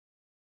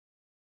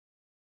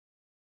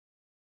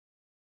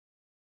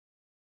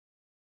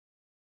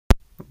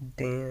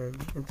Damn,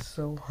 it's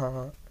so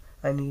hot.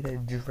 I need a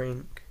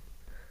drink.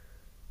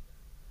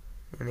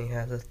 And he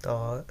has a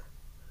thought.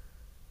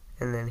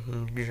 And then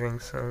he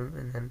drinks some.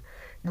 And then,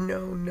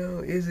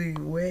 no, Izzy,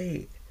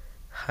 wait.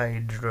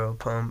 Hydro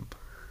pump.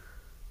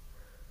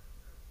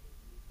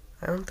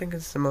 I don't think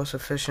it's the most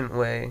efficient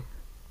way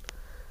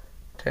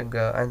to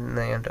go. And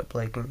they end up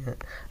liking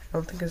it. I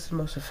don't think it's the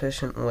most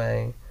efficient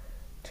way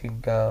to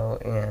go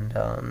and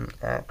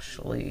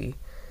actually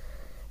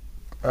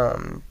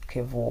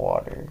give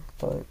water.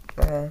 But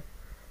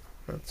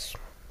that's,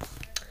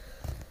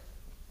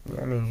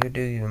 I mean, you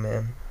do you,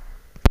 man.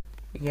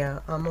 Yeah,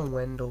 I'm a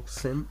Wendell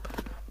simp.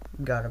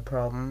 Got a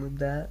problem with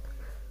that?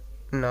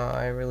 No,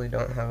 I really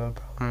don't have a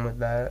problem with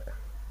that.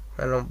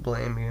 I don't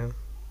blame you.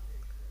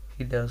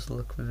 He does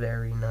look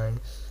very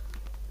nice.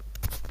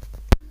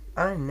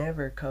 I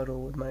never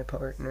cuddle with my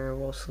partner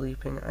while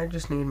sleeping. I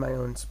just need my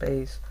own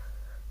space.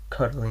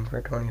 Cuddling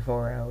for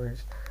 24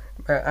 hours.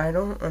 But I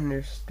don't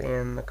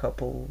understand the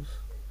couples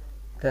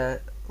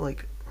that,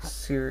 like,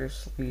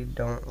 seriously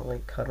don't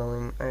like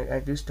cuddling. I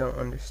just don't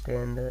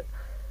understand it.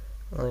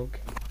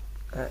 Like,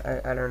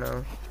 I don't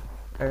know.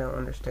 I don't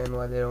understand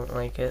why they don't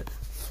like it.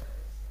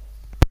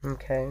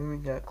 Okay, we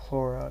got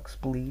Clorox,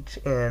 bleach,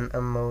 and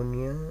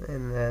ammonia,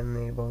 and then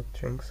they both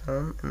drink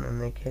some, and then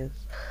they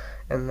kiss,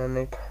 and then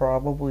they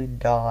probably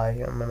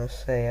die, I'm gonna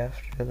say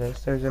after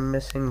this. There's a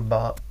missing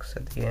box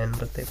at the end,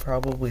 but they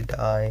probably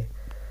die.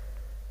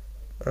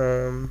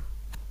 I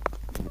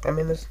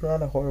mean, it's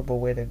not a horrible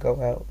way to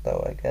go out,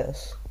 though, I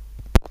guess.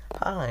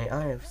 Hi,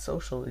 I have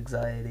social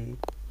anxiety.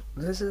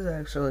 This is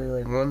actually,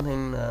 like, one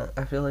thing that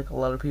I feel like a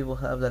lot of people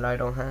have that I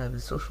don't have,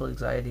 is social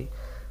anxiety.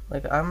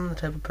 Like, I'm the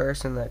type of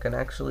person that can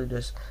actually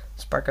just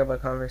spark up a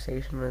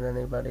conversation with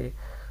anybody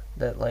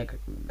that, like,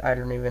 I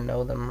don't even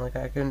know them. Like,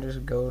 I can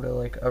just go to,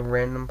 like, a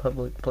random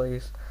public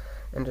place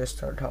and just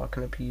start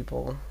talking to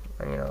people.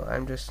 You know, I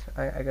guess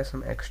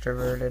I'm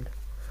extroverted.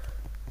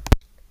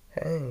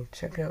 Hey,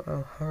 check out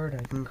how hard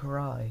I can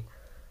cry.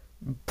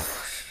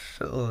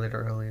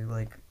 Literally,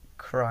 like,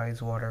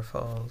 cries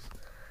waterfalls.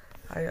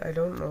 I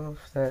don't know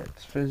if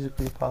that's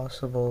physically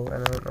possible,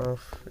 and I don't know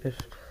if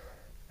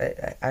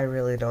I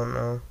really don't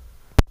know.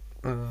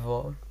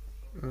 Vor.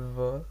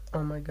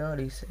 Oh my god,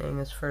 he's saying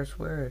his first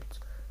words.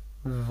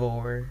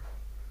 Vor.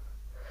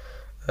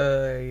 I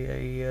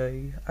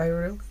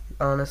really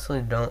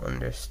honestly don't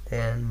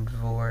understand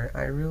Vor.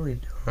 I really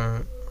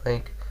don't.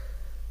 Like,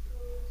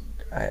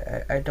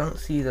 I don't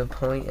see the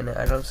point in it.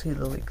 I don't see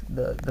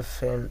the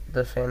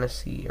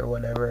fantasy or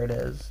whatever it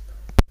is.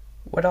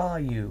 What are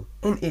you?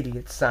 An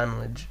idiot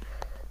sandwich.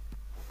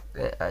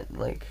 I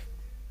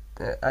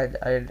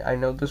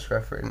know this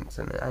reference,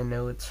 and I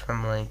know it's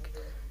from, like,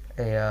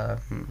 a,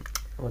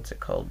 what's it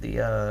called?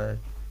 The,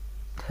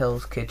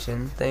 Hell's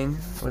Kitchen thing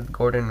with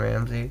Gordon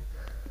Ramsay.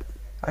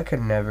 I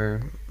could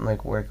never,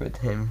 like, work with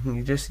him.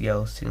 He just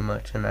yells too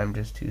much, and I'm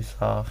just too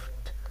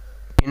soft.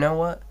 You know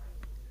what?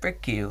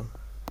 Frick you.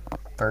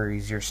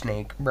 Furry's your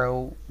snake,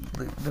 bro.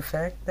 The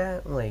fact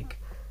that, like,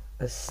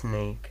 a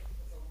snake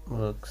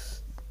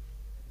looks,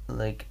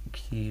 like,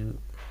 cute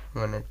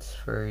when it's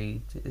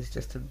furry is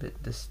just a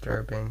bit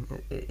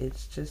disturbing.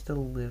 It's just a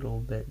little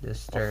bit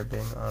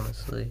disturbing,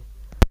 honestly.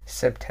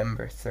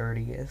 September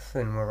 30th,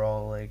 and we're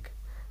all like,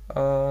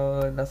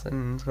 oh,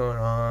 nothing's going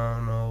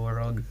on, oh, we're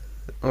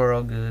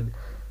all good.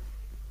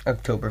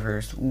 October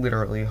 1st,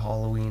 literally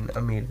Halloween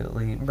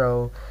immediately.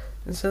 Bro,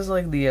 this is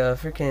like the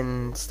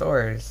freaking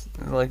stores.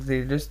 Like,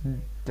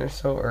 they're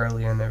so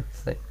early and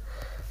everything.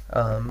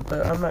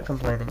 But I'm not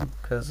complaining,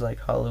 because, like,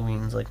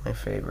 Halloween's, like, my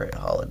favorite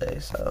holiday,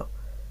 so.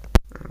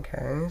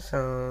 Okay,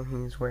 so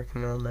he's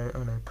working all night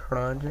on a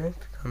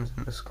project, comes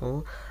into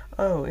school.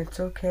 Oh, it's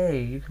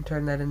okay, you can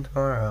turn that in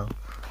tomorrow.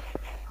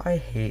 I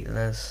hate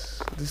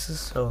this. This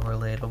is so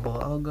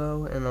relatable. I'll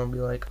go and I'll be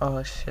like,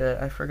 oh shit,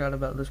 I forgot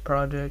about this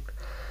project,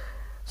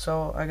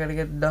 so I gotta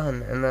get it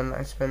done. And then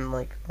I spend,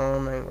 like,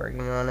 all night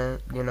working on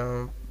it, you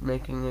know,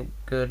 making it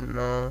good and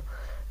all.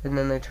 And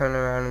then they turn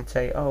around and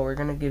say, oh, we're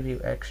gonna give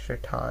you extra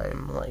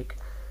time. Like,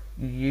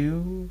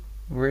 you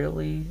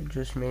really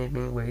just made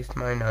me waste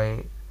my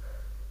night.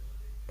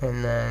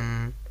 And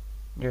then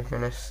you're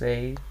gonna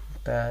say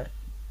that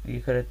you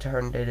could have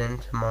turned it in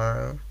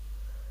tomorrow.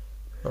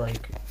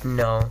 Like,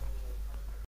 no.